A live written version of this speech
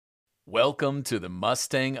Welcome to the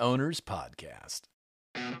Mustang Owners Podcast.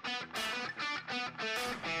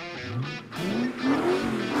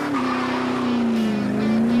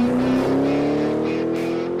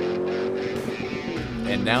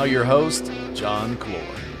 And now your host, John Clore.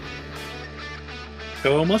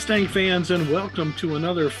 Hello, Mustang fans, and welcome to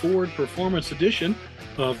another Ford Performance edition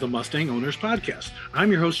of the Mustang Owners Podcast.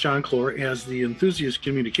 I'm your host, John Clore. As the Enthusiast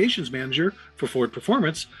Communications Manager for Ford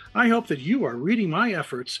Performance, I hope that you are reading my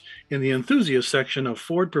efforts in the Enthusiast section of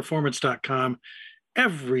FordPerformance.com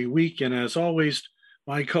every week. And as always,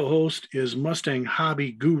 my co-host is Mustang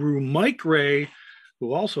hobby guru Mike Ray,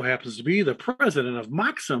 who also happens to be the president of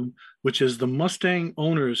MOXM, which is the Mustang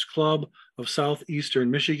Owners Club of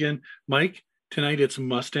Southeastern Michigan. Mike, tonight it's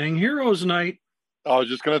Mustang Heroes Night. I was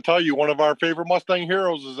just going to tell you, one of our favorite Mustang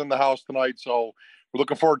heroes is in the house tonight, so we're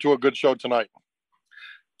looking forward to a good show tonight.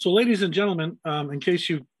 So, ladies and gentlemen, in case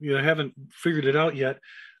you haven't figured it out yet,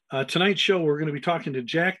 tonight's show we're going to be talking to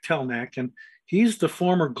Jack Telnack, and he's the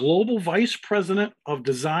former global vice president of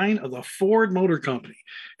design of the Ford Motor Company,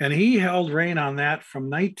 and he held reign on that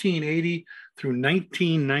from 1980 through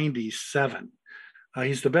 1997.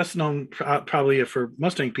 He's the best known probably for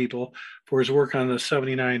Mustang people for his work on the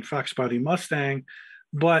 79 Fox Body Mustang,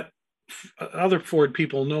 but other Ford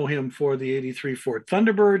people know him for the 83 Ford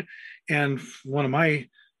Thunderbird, and one of my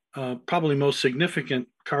probably most significant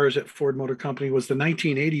cars at Ford Motor Company was the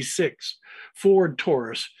 1986 Ford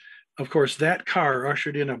Taurus. Of course, that car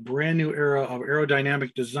ushered in a brand new era of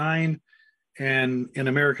aerodynamic design, and in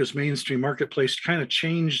America's mainstream marketplace kind of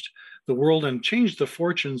changed the world and changed the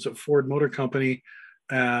fortunes of Ford Motor Company.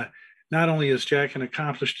 Not only is Jack an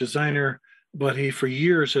accomplished designer, but he for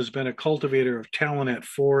years has been a cultivator of talent at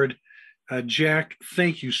Ford. Jack,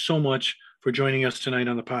 thank you so much for joining us tonight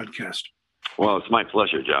on the podcast. Well, it's my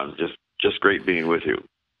pleasure, John. Just great being with you.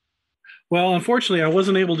 Well, unfortunately, I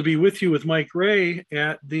wasn't able to be with you with Mike Ray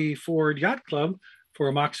at the Ford Yacht Club for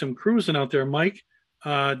a MOXM cruising out there. Mike,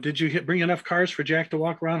 did you bring enough cars for Jack to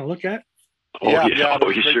walk around and look at? Yeah,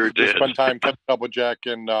 you sure did. Spend time catching up with Jack,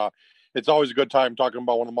 and it's always a good time talking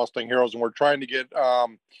about one of the Mustang heroes, and we're trying to get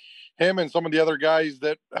him and some of the other guys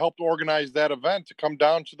that helped organize that event to come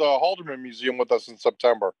down to the Haldeman Museum with us in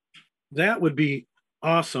September. That would be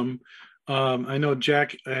awesome. I know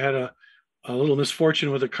Jack had a little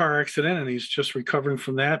misfortune with a car accident, and he's just recovering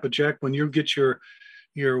from that. But Jack, when you get your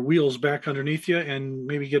wheels back underneath you and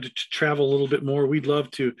maybe get to travel a little bit more, we'd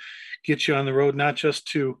love to get you on the road, not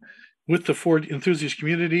just with the Ford enthusiast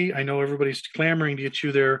community. I know everybody's clamoring to get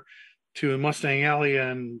you there to Mustang Alley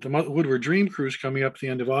and the Woodward Dream Cruise coming up at the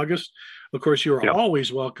end of August. Of course, you are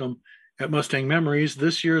always welcome at Mustang Memories.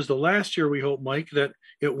 This year is the last year, we hope, Mike, that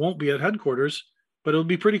it won't be at headquarters, but it'll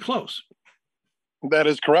be pretty close. That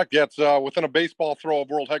is correct. Yeah, it's within a baseball throw of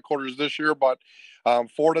World Headquarters this year, but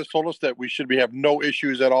Ford has told us that we should have no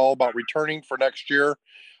issues at all about returning for next year.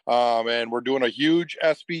 And we're doing a huge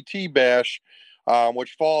SVT bash,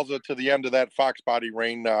 which falls to the end of that Fox Body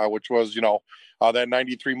reign, which was, that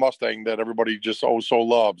 93 Mustang that everybody just so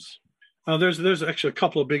loves. There's actually a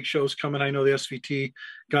couple of big shows coming. I know the SVT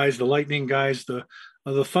guys, the Lightning guys, the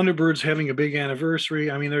Thunderbirds having a big anniversary.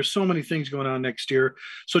 I mean, there's so many things going on next year.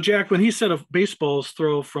 So, Jack, when he said a baseball's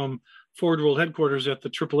throw from Ford World Headquarters at the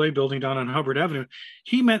AAA building down on Hubbard Avenue,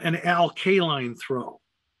 he meant an Al Kaline throw.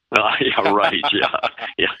 Yeah, right.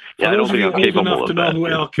 Yeah. For those of you old enough to know who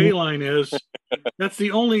Yeah. Al Kaline is, that's the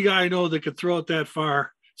only guy I know that could throw it that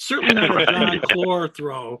far. Certainly not a John Clore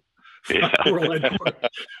throw. Yeah.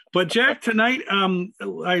 But Jack, tonight,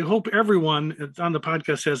 I hope everyone on the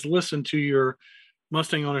podcast has listened to your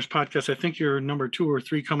Mustang Owners Podcast. I think you're number 2 or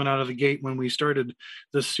 3 coming out of the gate when we started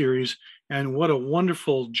this series. And what a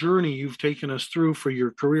wonderful journey you've taken us through for your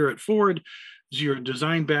career at Ford, your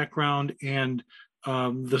design background, and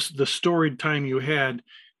the storied time you had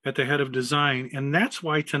at the head of design. And that's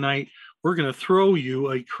why tonight we're going to throw you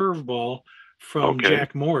a curveball from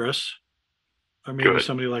Jack Morris, or maybe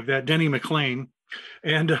somebody like that, Denny McLean.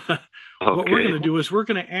 And what we're going to do is we're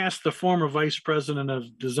going to ask the former vice president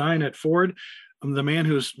of design at Ford, the man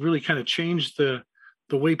who's really kind of changed the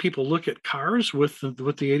way people look at cars with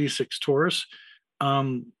the 86 Taurus,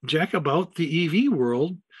 Jack, about the EV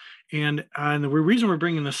world. And the reason we're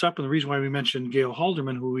bringing this up, and the reason why we mentioned Gail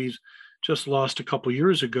Haldeman, who we've just lost a couple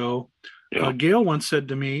years ago, Gail once said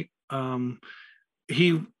to me,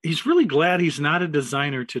 he's really glad he's not a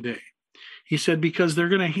designer today. He said, because they're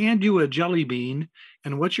going to hand you a jelly bean,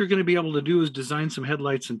 and what you're going to be able to do is design some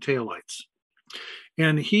headlights and taillights.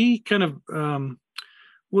 And he kind of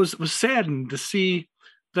was saddened to see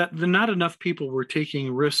that not enough people were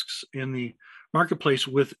taking risks in the marketplace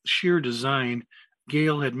with sheer design.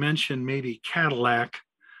 Gail had mentioned maybe Cadillac,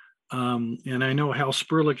 And I know Hal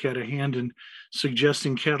Sperlich had a hand in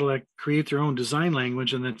suggesting Cadillac create their own design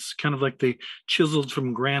language, and it's kind of like they chiseled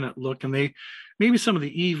from granite look. And they maybe some of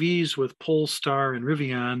the EVs with Polestar and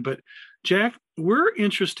Rivian. But Jack, we're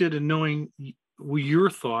interested in knowing your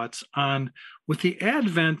thoughts on, with the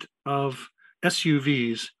advent of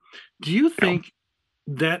SUVs, do you think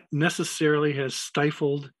that necessarily has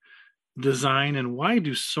stifled design, and why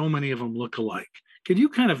do so many of them look alike? Could you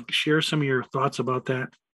kind of share some of your thoughts about that?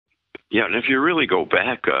 Yeah, and if you really go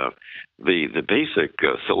back, the basic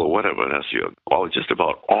silhouette of an SUV, just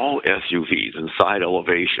about all SUVs in side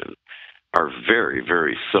elevation are very,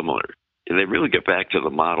 very similar. And they really get back to the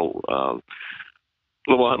Model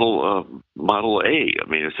Model A. I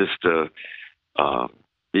mean, it's just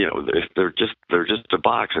they're just a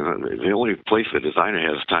box, and the only place the designer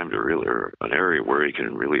has time to really, or an area where he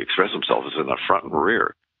can really express himself, is in the front and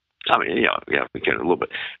rear. I mean, yeah, we can a little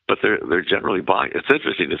bit, but they're generally box. It's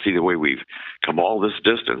interesting to see the way we've come all this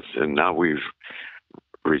distance, and now we've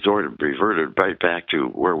reverted right back to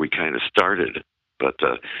where we kind of started. But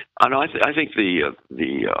I know I think the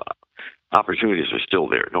opportunities are still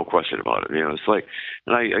there, no question about it. It's like,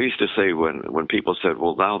 and I used to say when people said,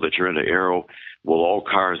 well, now that you're into aero, will all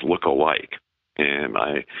cars look alike? And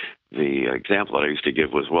the example that I used to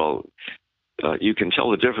give was, well, you can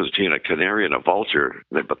tell the difference between a canary and a vulture,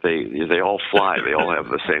 but they all fly. They all have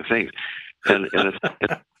the same things. And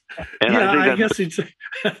yeah,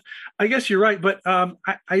 I guess you're right. But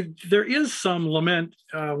there is some lament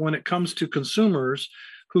when it comes to consumers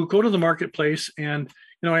who go to the marketplace. And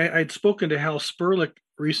I'd spoken to Hal Sperlich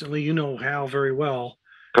recently. You know Hal very well.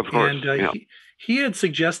 Of course. And he had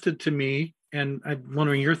suggested to me, and I'm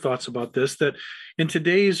wondering your thoughts about this, that in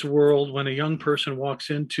today's world, when a young person walks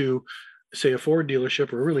into, say, a Ford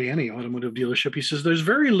dealership or really any automotive dealership, he says there's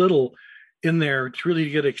very little in there to really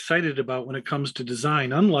get excited about when it comes to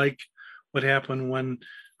design, unlike what happened when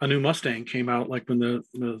a new Mustang came out, like when the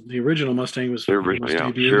original Mustang was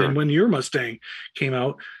debuted, sure. And when your Mustang came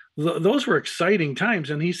out. Those were exciting times.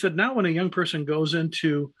 And he said now when a young person goes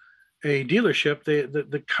into a dealership,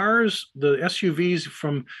 the cars, the SUVs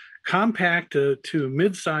from compact to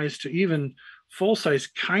mid-size to even full size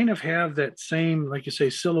kind of have that same, like you say,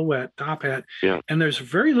 silhouette, top hat. Yeah. And there's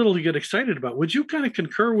very little to get excited about. Would you kind of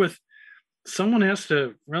concur with someone has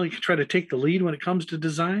to really try to take the lead when it comes to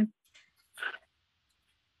design?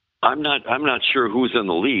 I'm not sure who's in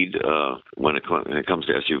the lead when it comes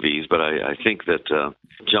to SUVs, but I think that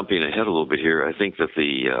jumping ahead a little bit here, I think that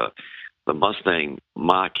the Mustang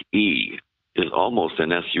Mach-E is almost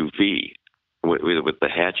an SUV with the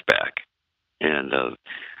hatchback, and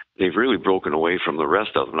they've really broken away from the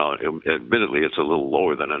rest of them. Now, admittedly, it's a little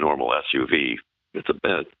lower than a normal SUV. It's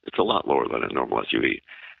a lot lower than a normal SUV.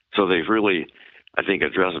 So they've really, I think,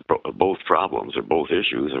 addressed both problems or both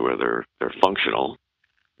issues, where they're functional,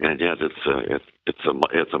 and yet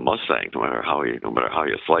it's a Mustang, no matter how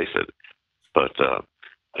you slice it. But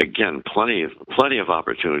again, plenty of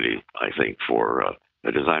opportunity, I think, for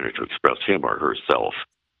a designer to express him or herself.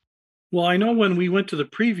 Well, I know when we went to the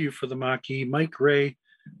preview for the Mach-E, Mike Ray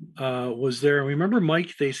was there. And remember,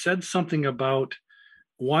 Mike, they said something about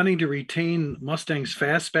wanting to retain Mustang's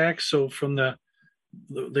fastback. So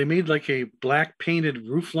they made like a black painted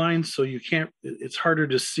roof line, so it's harder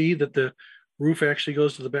to see that the roof actually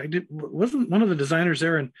goes to the back. Wasn't one of the designers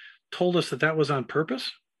there and told us that was on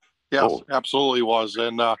purpose? Yes, absolutely was.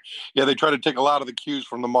 And they try to take a lot of the cues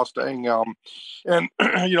from the Mustang. And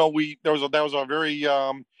that was a very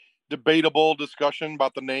debatable discussion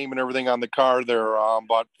about the name and everything on the car there.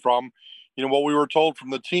 But from what we were told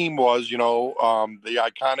from the team was, the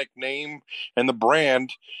iconic name and the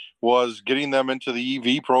brand was getting them into the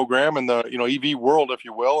EV program and the EV world, if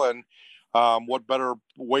you will. And what better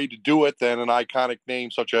way to do it than an iconic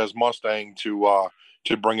name such as Mustang to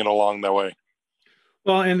bring it along that way.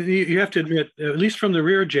 Well, and you have to admit, at least from the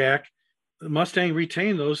rear, Jack, the Mustang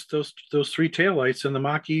retained those three taillights, and the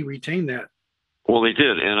Mach-E retained that. Well, they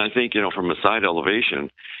did, and I think from a side elevation,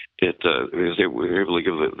 they were able to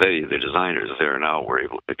give the designers there now were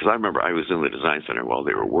able, because I remember I was in the design center while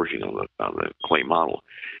they were working on the clay model,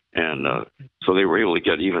 and so they were able to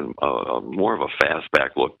get even more of a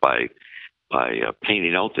fastback look by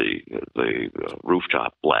painting out the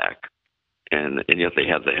rooftop black. And yet they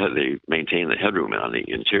maintained the headroom on the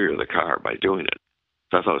interior of the car by doing it.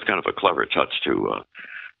 So I thought it was kind of a clever touch to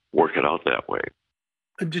work it out that way.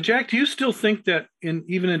 Jack, do you still think that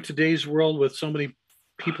even in today's world, with so many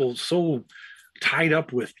people so tied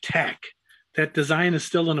up with tech, that design is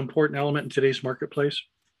still an important element in today's marketplace?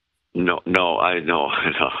 No.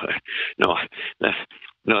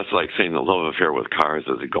 No, it's like saying the love affair with cars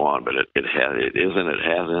is gone, but it isn't. It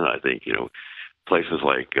hasn't. I think places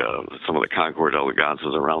like some of the Concord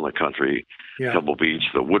Elegances around the country, Yeah. Pebble Beach,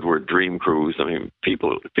 the Woodward Dream Cruise. I mean,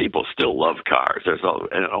 people still love cars. There's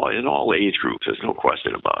in all age groups. There's no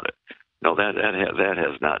question about it. No, that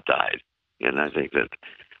has not died, and I think that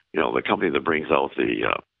the company that brings out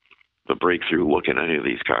the breakthrough look in any of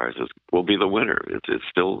these cars will be the winner. It's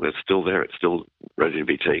still there. It's still ready to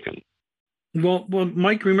be taken. Well,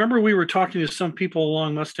 Mike, remember we were talking to some people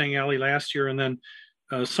along Mustang Alley last year, and then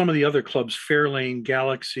some of the other clubs, Fairlane,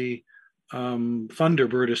 Galaxy,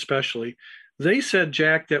 Thunderbird especially. They said,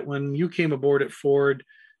 Jack, that when you came aboard at Ford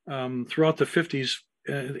throughout the 50s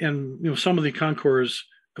and some of the concours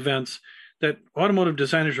events, that automotive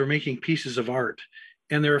designers were making pieces of art.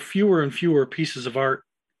 And there are fewer and fewer pieces of art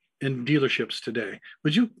in dealerships today.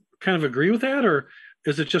 Would you kind of agree with that, or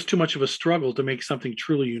is it just too much of a struggle to make something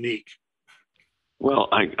truly unique? Well,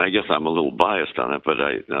 I guess I'm a little biased on it, but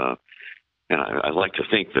I like to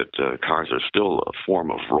think that cars are still a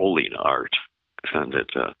form of rolling art, and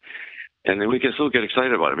that and then we can still get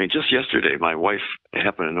excited about it. I mean, just yesterday, my wife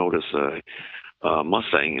happened to notice a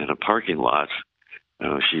Mustang in a parking lot.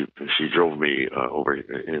 She drove me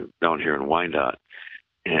down here in Wyandotte,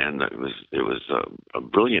 and it was a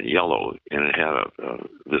brilliant yellow, and it had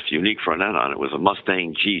this unique front end on it. It was a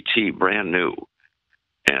Mustang GT, brand new,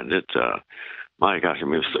 and it. My gosh, I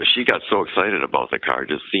mean, she got so excited about the car,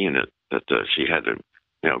 just seeing it, that she had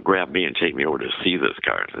to, grab me and take me over to see this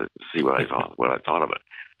car, to see what I thought of it.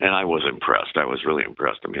 And I was impressed. I was really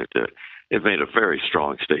impressed. I mean, it made a very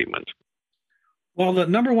strong statement. Well, the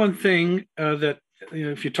number one thing that,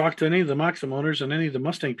 if you talk to any of the Maxim owners and any of the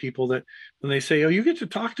Mustang people, that when they say, oh, you get to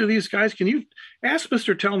talk to these guys, can you ask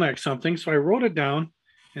Mr. Telnack something? So I wrote it down,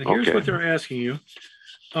 and here's what they're asking you.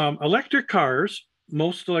 Electric cars,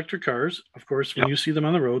 most electric cars, of course, when you see them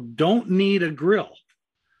on the road, don't need a grill.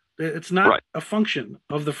 It's not a function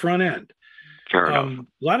of the front end. Fair enough.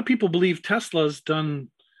 A lot of people believe Tesla's done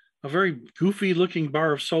a very goofy looking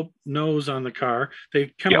bar of soap nose on the car.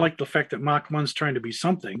 They kind of like the fact that Mach 1's trying to be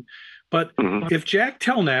something. But if Jack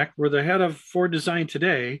Telnack were the head of Ford Design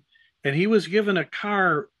today, and he was given a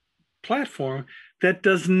car platform that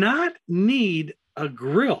does not need a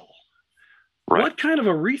grill, what kind of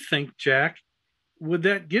a rethink, Jack, would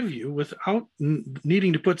that give you without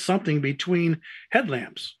needing to put something between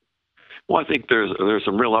headlamps? Well, I think there's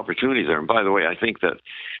some real opportunities there. And by the way, I think that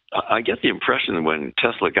I get the impression that when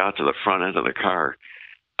Tesla got to the front end of the car,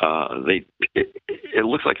 it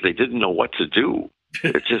looks like they didn't know what to do.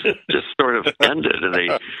 It just sort of ended, and they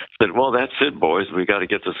said, "Well, that's it, boys. We got to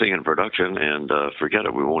get this thing in production, and forget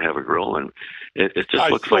it. We won't have a grill." And it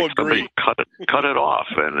just looks like somebody cut it off,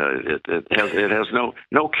 and it has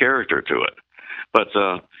no character to it. But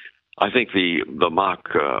I think the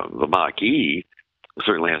Mach-E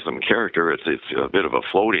certainly has some character. It's a bit of a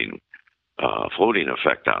floating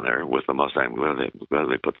effect on there with the Mustang. Whether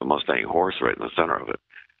they put the Mustang horse right in the center of it.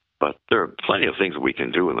 But there are plenty of things that we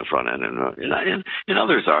can do in the front end, and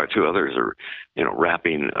others are too. Others are,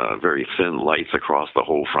 wrapping very thin lights across the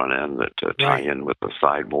whole front end that tie in with the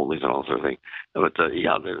side moldings and all sort of things. But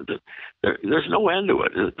there's no end to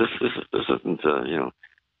it. This isn't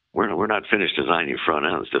we're not finished designing front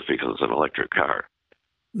ends just because it's an electric car.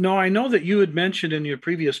 No, I know that you had mentioned in your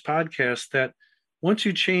previous podcast that once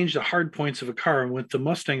you change the hard points of a car, and with the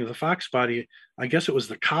Mustang of the Fox body, I guess it was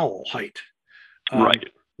the cowl height, right?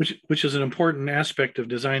 Which is an important aspect of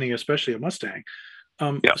designing, especially a Mustang.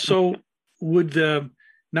 So would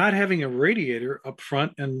not having a radiator up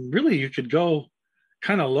front, and really you could go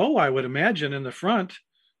kind of low, I would imagine, in the front,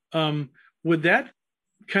 would that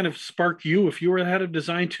kind of spark you, if you were the head of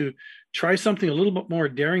design, to try something a little bit more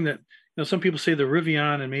daring? That some people say the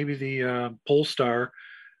Rivian and maybe the Polestar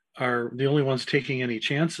are the only ones taking any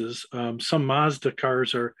chances. Some Mazda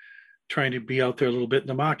cars are trying to be out there a little bit.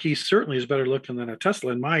 The Mach-E certainly is better looking than a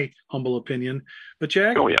Tesla, in my humble opinion. But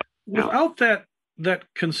Jack, without that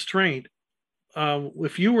constraint,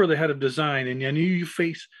 if you were the head of design and you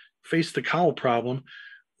face the cowl problem,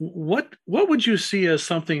 what would you see as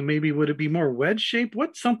something? Maybe would it be more wedge shape?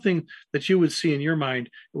 What's something that you would see in your mind?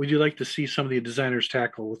 Would you like to see some of the designers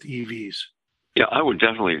tackle with EVs? Yeah, I would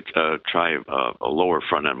definitely try a lower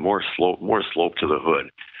front end, more slope to the hood.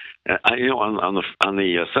 On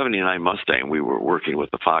the '79 Mustang, we were working with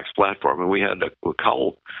the Fox platform, and we had a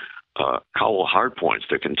cowl hard points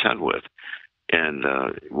to contend with, and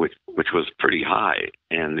which was pretty high.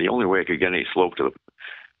 And the only way I could get any slope to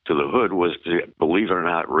to the hood was to, believe it or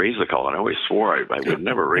not, raise the cowl. And I always swore I would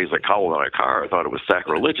never raise the cowl on a car. I thought it was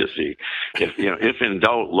sacrilegious. If in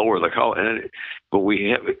doubt, lower the cowl.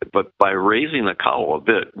 But by raising the cowl a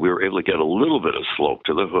bit, we were able to get a little bit of slope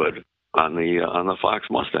to the hood on the Fox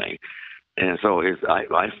Mustang. And so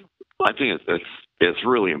I think it's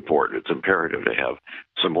really important. It's imperative to have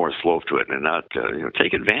some more slope to it and not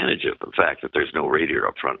take advantage of the fact that there's no radiator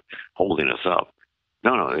up front holding us up.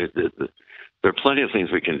 No, there are plenty of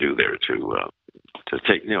things we can do there to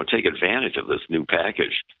take advantage of this new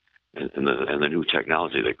package and the new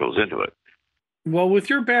technology that goes into it. Well, with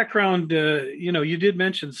your background, you did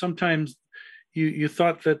mention sometimes you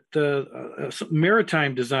thought that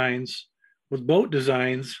maritime designs with boat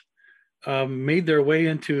designs made their way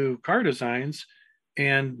into car designs.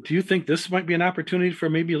 And do you think this might be an opportunity for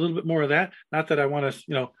maybe a little bit more of that? Not that I want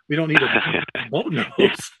to, we don't need a boat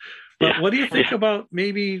nose, but what do you think about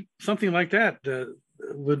maybe something like that?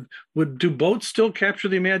 Do boats still capture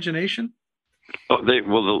the imagination?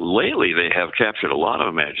 Lately they have captured a lot of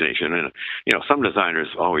imagination, and some designers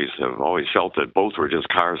have always felt that boats were just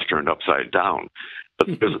cars turned upside down. But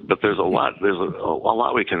there's a lot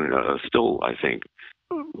we can still, I think,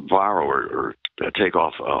 borrow or take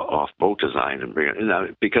off boat design and bring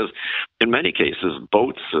it, because in many cases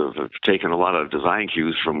boats have taken a lot of design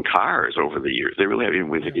cues from cars over the years. They really have. Even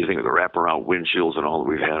with you think of the wraparound windshields and all that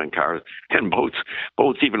we've had in cars and boats.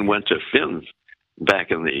 Boats even went to fins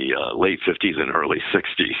back in the late 50s and early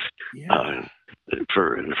 60s. Yeah. In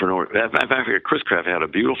fact, Chris Craft had a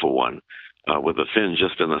beautiful one with the fin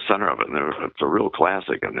just in the center of it, and it's a real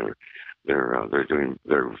classic, and they're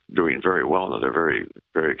doing very well. Now they're very,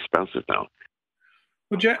 very expensive now.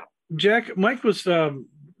 Well, Jack, Mike was I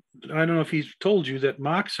don't know if he's told you that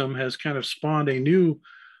Moxum has kind of spawned a new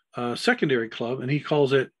secondary club, and he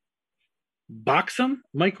calls it Boxum.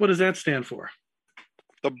 Mike, what does that stand for?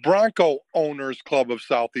 The Bronco Owners Club of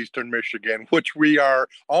Southeastern Michigan, which we are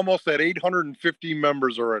almost at 850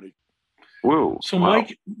 members already. Whoa! So wow.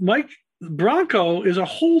 Mike, Bronco is a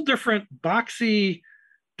whole different boxy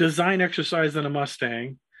design exercise than a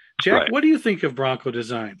Mustang. Jack, right. What do you think of Bronco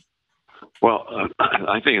design? Well,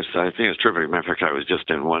 I think it's terrific. Matter of fact, I was just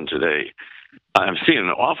in one today. I'm seeing an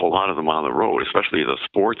awful lot of them on the road, especially the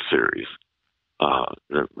sports series.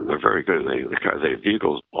 They're very good. The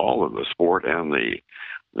vehicles, all of the sport and the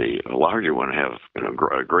larger one, have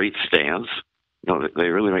a great stance. They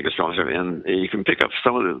really make a strong stance, and you can pick up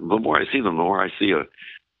some of the more I see them, the more I see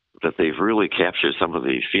that they've really captured some of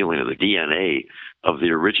the feeling of the DNA of the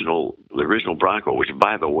original Bronco, which,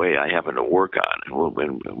 by the way, I happen to work on.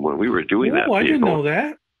 When we were doing that vehicle, I didn't know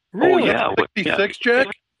that. Really? Oh, yeah. 66, Jack?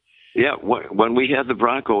 Yeah, when we had the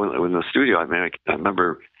Bronco in the studio, I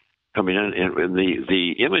remember coming in, and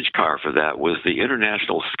the image car for that was the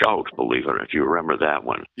International Scout, believe it, if you remember that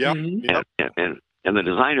one. Yeah. Mm-hmm. And the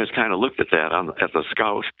designers kind of looked at that at the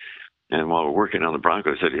Scout, and while we're working on the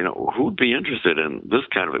Bronco, said, who'd be interested in this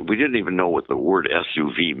kind of? We didn't even know what the word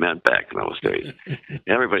SUV meant back in those days.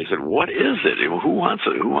 Everybody said, "What is it? Who wants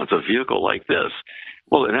a vehicle like this?"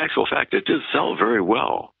 Well, in actual fact, it did sell very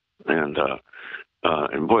well, and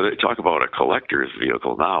boy, they talk about a collector's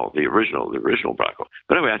vehicle now, the original Bronco.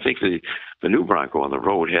 But anyway, I think the new Bronco on the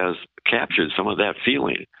road has captured some of that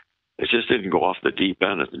feeling. It just didn't go off the deep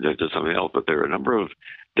end and did something else, but there are a number of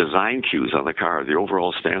design cues on the car, the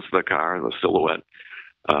overall stance of the car, the silhouette,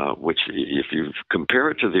 which if you compare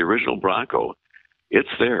it to the original Bronco, it's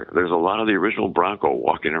there. There's a lot of the original Bronco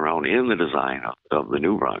walking around in the design of the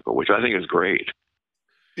new Bronco, which I think is great.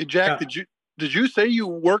 Hey, Jack, did you say you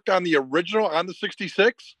worked on the original, on the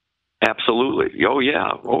 66? Absolutely. Oh,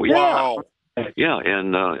 yeah. Wow. Yeah,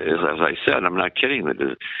 and as I said, I'm not kidding.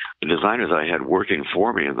 The designers I had working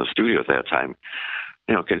for me in the studio at that time,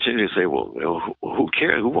 continue to say, "Well, who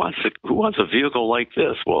cares? Who wants a vehicle like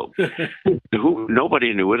this?" Well,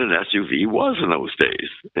 nobody knew what an SUV was in those days,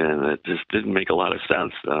 and it just didn't make a lot of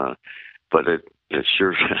sense. But it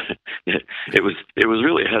sure it was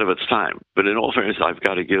really ahead of its time. But in all fairness, I've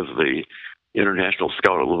got to give the International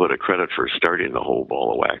Scout a little bit of credit for starting the whole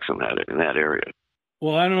ball of wax in that area.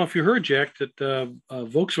 Well, I don't know if you heard, Jack, that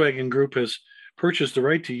Volkswagen Group has purchased the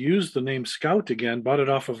right to use the name Scout again, bought it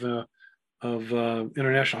off of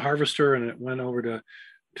International Harvester, and it went over to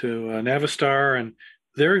Navistar, and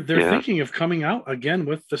they're thinking of coming out again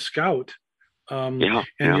with the Scout.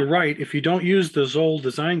 You're right. If you don't use those old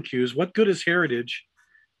design cues, what good is heritage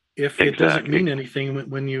if it doesn't mean anything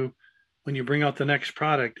when you bring out the next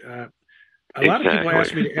product? A lot of people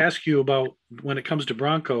ask me to ask you about when it comes to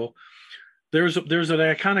Bronco. There's an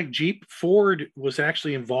iconic Jeep. Ford was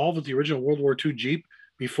actually involved with the original World War II Jeep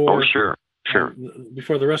before. Oh, sure. Sure.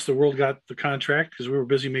 Before the rest of the world got the contract, because we were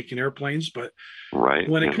busy making airplanes. But Right.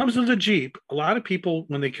 when it comes to the Jeep, a lot of people,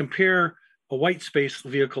 when they compare a white space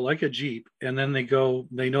vehicle like a Jeep, and then they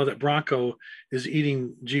know that Bronco is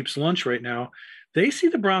eating Jeep's lunch right now, they see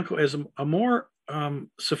the Bronco as a more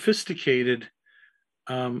sophisticated,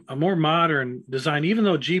 a more modern design, even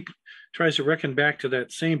though Jeep tries to reckon back to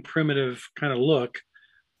that same primitive kind of look.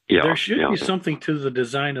 Yeah, there should be something to the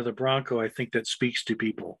design of the Bronco, I think, that speaks to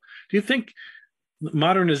people. Do you think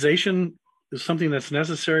modernization is something that's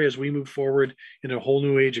necessary as we move forward in a whole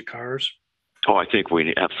new age of cars? Oh, I think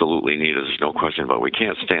we absolutely need it. There's no question about it. We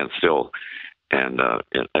can't stand still. And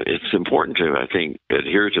it's important to, I think,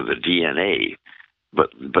 adhere to the DNA,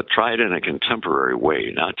 but try it in a contemporary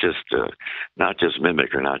way, not just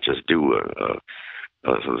mimic or not just do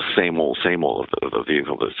the same old of the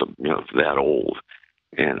vehicle that's that old.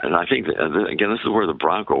 And I think that, again, this is where the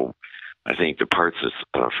Bronco, I think, departs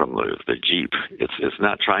from the Jeep. It's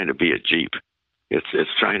not trying to be a Jeep.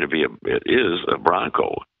 It's trying to be it is a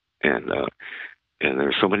Bronco, and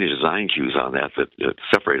there's so many design cues on that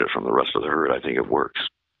separate it from the rest of the herd. I think it works.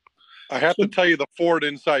 I have to tell you the Ford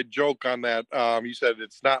inside joke on that. You said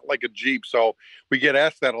it's not like a Jeep, so we get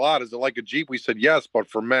asked that a lot. Is it like a Jeep? We said yes, but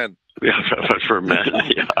for men. Yeah, but for men.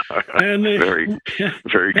 Yeah. And very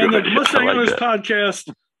good. And the Mustang like Owners that.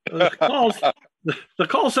 podcast, the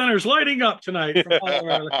call center is lighting up tonight. From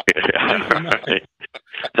Thank you, Mike.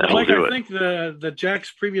 Mike, I think the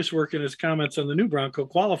Jack's previous work and his comments on the new Bronco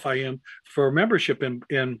qualify him for membership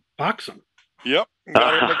in boxing. Yep,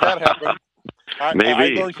 gotta make that happen. Maybe. I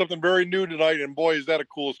learned something very new tonight, and boy, is that a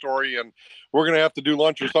cool story. And we're going to have to do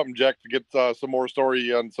lunch or something, Jack, to get some more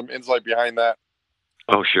story and some insight behind that.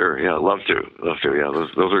 Oh, sure. Yeah, love to. Yeah,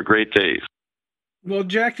 those are great days. Well,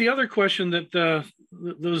 Jack, the other question that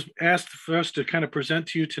was asked for us to kind of present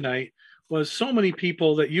to you tonight was so many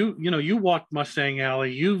people that you walked Mustang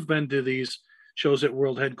Alley. You've been to these shows at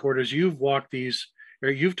World Headquarters. You've walked these, or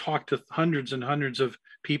you've talked to hundreds and hundreds of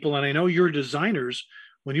people. And I know your designers,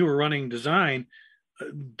 when you were running design,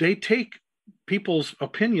 they take people's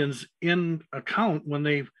opinions in account when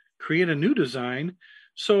they create a new design.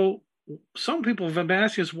 So some people have been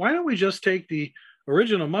asking us, why don't we just take the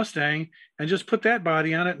original Mustang and just put that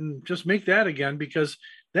body on it and just make that again? Because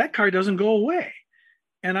that car doesn't go away.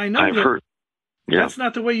 And I know that's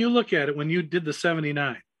not the way you look at it when you did the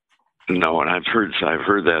 79. No, and I've heard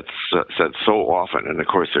that said so often, and of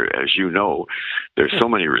course, as you know, there's so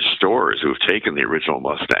many restorers who've taken the original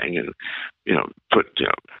Mustang and put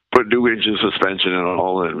new engine suspension and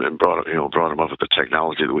all, and brought them up with the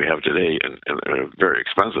technology that we have today, and very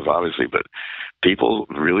expensive, obviously, but people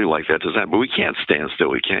really like that design. But we can't stand still.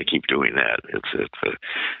 We can't keep doing that. It'd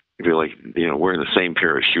be like wearing the same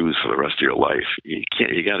pair of shoes for the rest of your life. You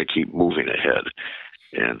can't. You got to keep moving ahead,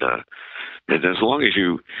 and as long as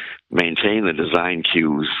you maintain the design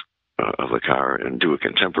cues of the car and do a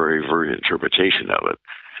contemporary interpretation of it,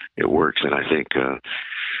 it works. And I think,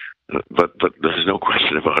 but there's no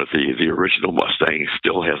question about it. The original Mustang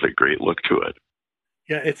still has a great look to it.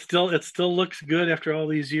 Yeah, it still looks good after all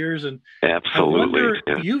these years. And absolutely, I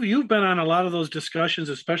wonder, you've been on a lot of those discussions,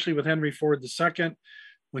 especially with Henry Ford II,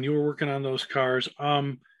 when you were working on those cars.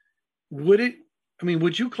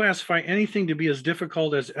 Would you classify anything to be as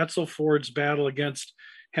difficult as Edsel Ford's battle against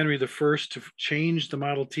Henry I to change the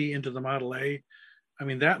Model T into the Model A? I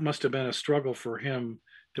mean, that must have been a struggle for him.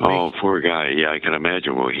 Poor guy. Yeah, I can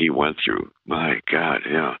imagine what he went through. My God,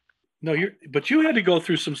 yeah. No, but you had to go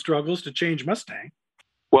through some struggles to change Mustang.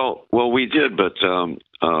 Well, we did, but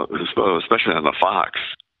especially on the Fox,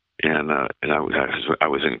 and I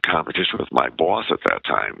was in competition with my boss at that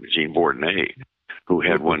time, Gene Bourdonnais, who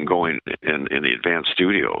had one going in the advanced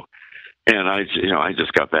studio. And I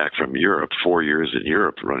just got back from Europe, 4 years in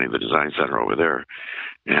Europe, running the design center over there.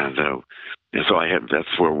 And so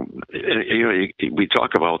that's where, we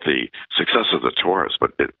talk about the success of the Taurus,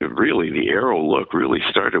 but really the aero look really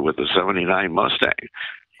started with the 79 Mustang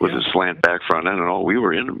with the slant back front end and all. We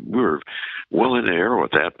were well into aero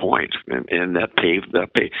at that point. And that paved.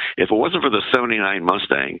 If it wasn't for the 79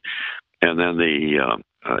 Mustang and then the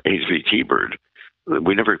HVT Bird,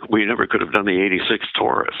 we never could have done the 86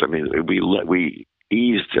 Taurus. I mean, we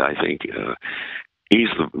eased the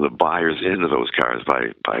buyers into those cars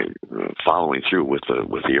by following through with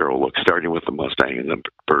the aero look, starting with the Mustang and then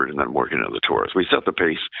Bird and then working on the Taurus. We set the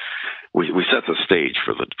pace. We set the stage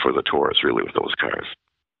for the Taurus really with those cars.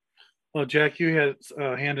 Well, Jack, you had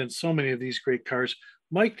a hand in so many of these great cars.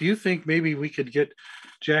 Mike, do you think maybe we could get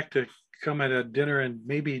Jack to come at a dinner and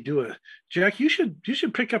maybe Jack, you should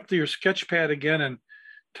pick up your sketch pad again and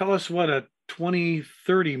tell us what a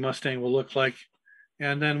 2030 Mustang will look like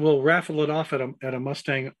and then we'll raffle it off at a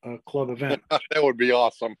Mustang Club event. That would be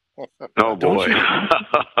awesome. Oh boy!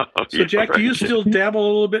 So, Jack, do you still dabble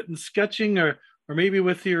a little bit in sketching, or maybe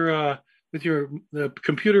with your the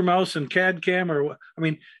computer mouse and CAD cam, or I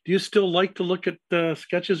mean, do you still like to look at the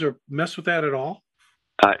sketches or mess with that at all?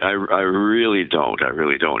 I really don't. I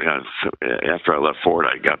really don't. After I left Ford,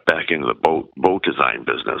 I got back into the boat design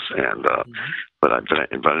business, and but I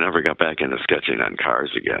never got back into sketching on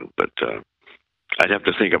cars again. But I'd have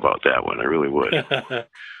to think about that one. I really would.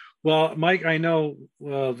 Well, Mike, I know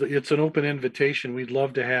it's an open invitation. We'd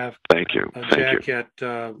love to have Thank you. Jack at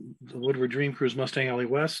the Woodward Dream Cruise Mustang Alley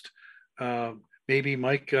West. Maybe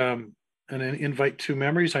Mike, an invite to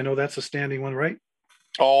Memories. I know that's a standing one, right?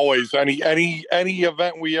 Always, any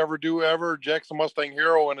event we ever do, Jack's a Mustang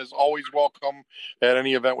hero and is always welcome at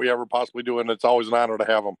any event we ever possibly do, and it's always an honor to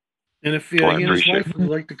have him. And if he and his wife would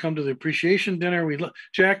like to come to the appreciation dinner,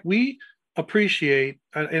 Jack, we appreciate,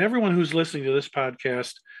 and everyone who's listening to this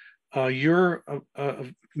podcast, you're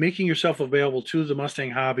making yourself available to the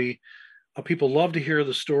Mustang hobby. People love to hear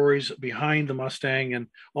the stories behind the Mustang and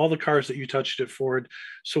all the cars that you touched at Ford.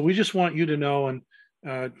 So we just want you to know and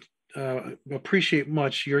appreciate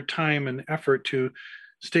much your time and effort to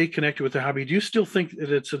stay connected with the hobby. Do you still think that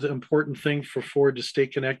it's an important thing for Ford to stay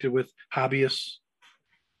connected with hobbyists?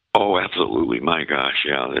 Oh, absolutely! My gosh,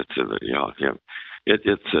 yeah,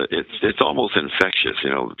 it's almost infectious.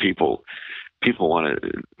 People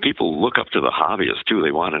look up to the hobbyists too.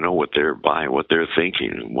 They want to know what they're buying, what they're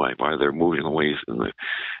thinking, and why they're moving away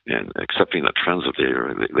and accepting the trends that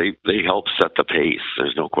they help set the pace.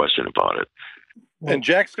 There's no question about it. And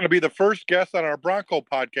Jack's going to be the first guest on our Bronco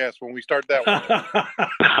podcast when we start that one.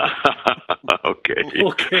 Okay,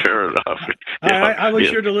 fair enough. I was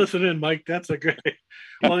sure to listen in, Mike. That's a great.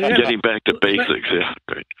 Well, getting back to basics.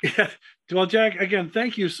 Yeah. Well, Jack, again,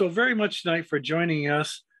 thank you so very much tonight for joining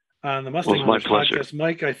us on the Mustang Owners podcast.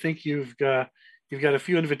 Mike, I think you've got a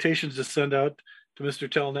few invitations to send out to Mr.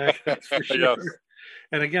 Telnack. That's for sure. Yes.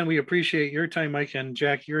 And again, we appreciate your time, Mike, and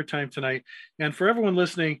Jack, your time tonight. And for everyone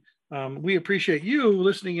listening, we appreciate you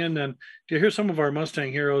listening in and to hear some of our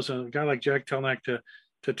Mustang heroes and a guy like Jack Telnack to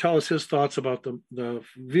tell us his thoughts about the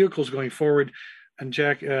vehicles going forward. And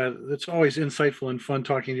Jack, it's always insightful and fun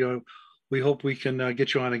talking to you. We hope we can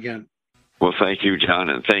get you on again. Well, thank you, John,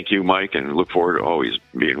 and thank you, Mike, and look forward to always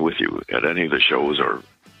being with you at any of the shows or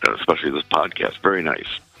especially this podcast. Very nice.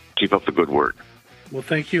 Keep up the good work. Well,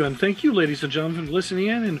 thank you. And thank you, ladies and gentlemen, for listening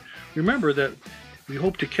in. And remember that we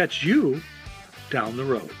hope to catch you down the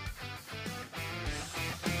road.